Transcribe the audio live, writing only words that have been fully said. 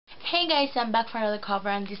Hey guys, I'm back for another cover,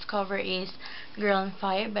 and this cover is Girl on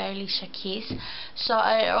Fire by Alicia Keys. So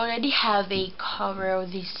I already have a cover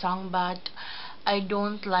of this song, but I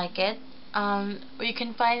don't like it. You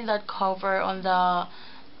can find that cover on the,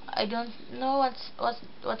 I don't know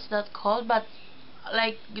what's that called, but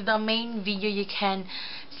like the main video you can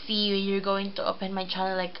see when you're going to open my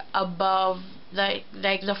channel, like above, like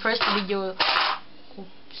the first video.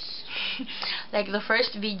 Oops. Like the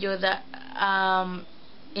first video that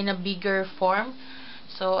in a bigger form.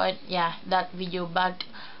 So yeah, that video, but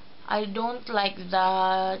I don't like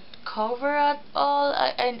that cover at all.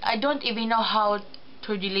 And I don't even know how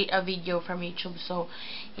to delete a video from YouTube. So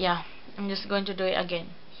yeah, I'm just going to do it again.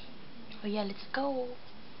 Oh yeah, let's go.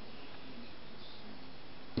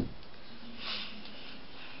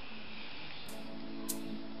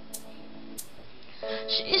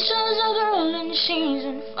 She's just a girl and she's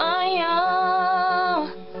on fire,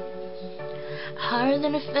 harder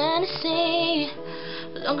than a fantasy,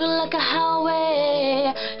 longer like a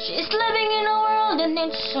highway. She's living in a world and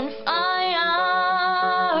it's on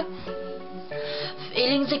fire.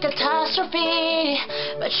 Feelings a catastrophe,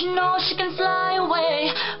 but she knows she can fly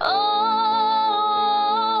away. Oh,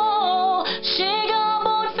 she got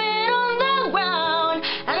both feet on the ground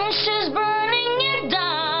and she's burning it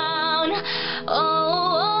down. Oh,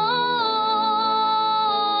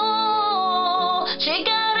 she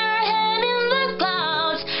got her head in the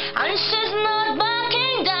clouds and she's not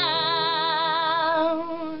backing down.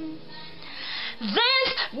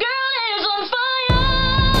 This girl is on fire.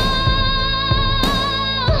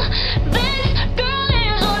 This girl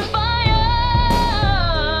is on fire.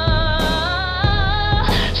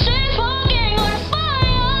 She's walking on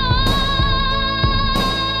fire.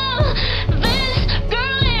 This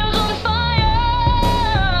girl is on fire.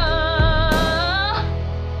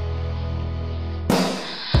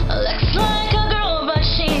 Looks like a girl, but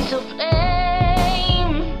she's a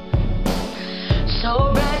flame, so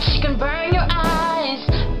bright she can burn your eyes.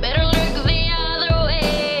 Better look the other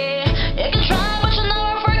way. You can try, but you'll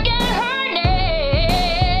never forget her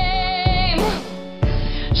name.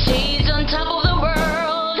 She's on top of the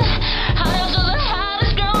world, hottest of the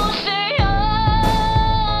hottest girls. Say oh,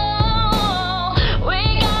 we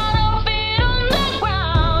got our feet on the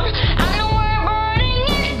ground and we're burning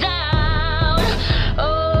it down. Oh,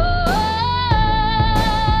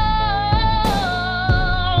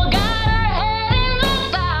 got her head in the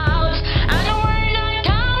clouds and we're not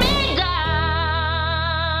coming down.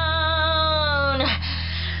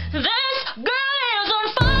 This girl is on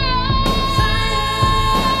fire.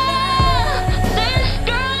 This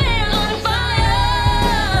girl is on fire.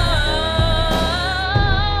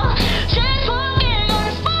 She's walking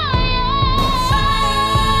on fire.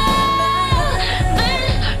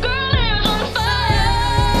 This girl is on fire.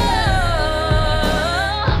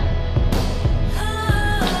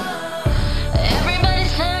 Everybody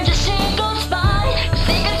turns as she goes by, 'cause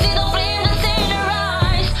they can see the flame that's in her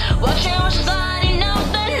eyes. Watching her sliding up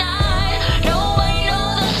the night. Nobody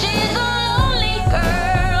knows that she's a lonely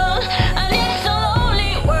girl, and it's a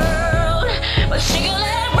lonely world. But she can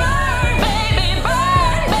let it burn, baby,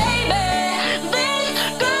 burn, baby. This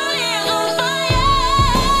girl is on fire.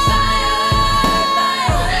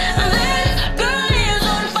 This girl is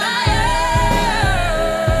on fire.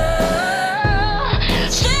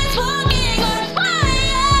 She's walking on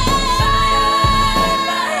fire.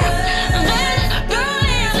 This girl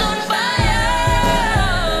is on fire.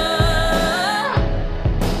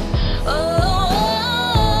 Oh,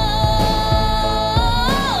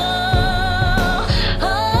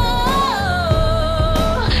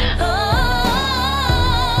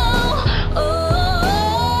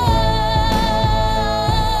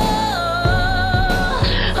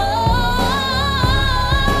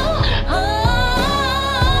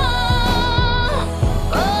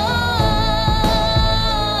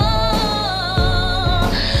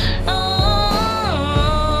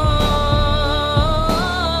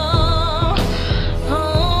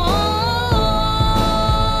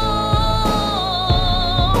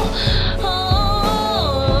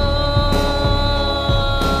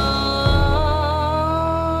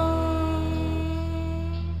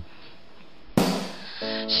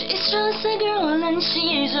 she's just a girl and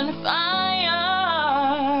she's on fire.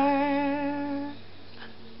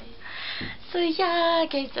 So yeah,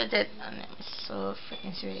 guys, that's it. I'm so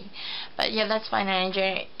freaking sweaty, but yeah, that's fine. I enjoy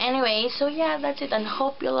it anyway. So yeah, that's it, and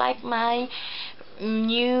hope you like my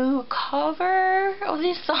new cover of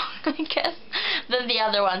this song, I guess, than the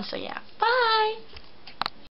other one. So yeah, bye.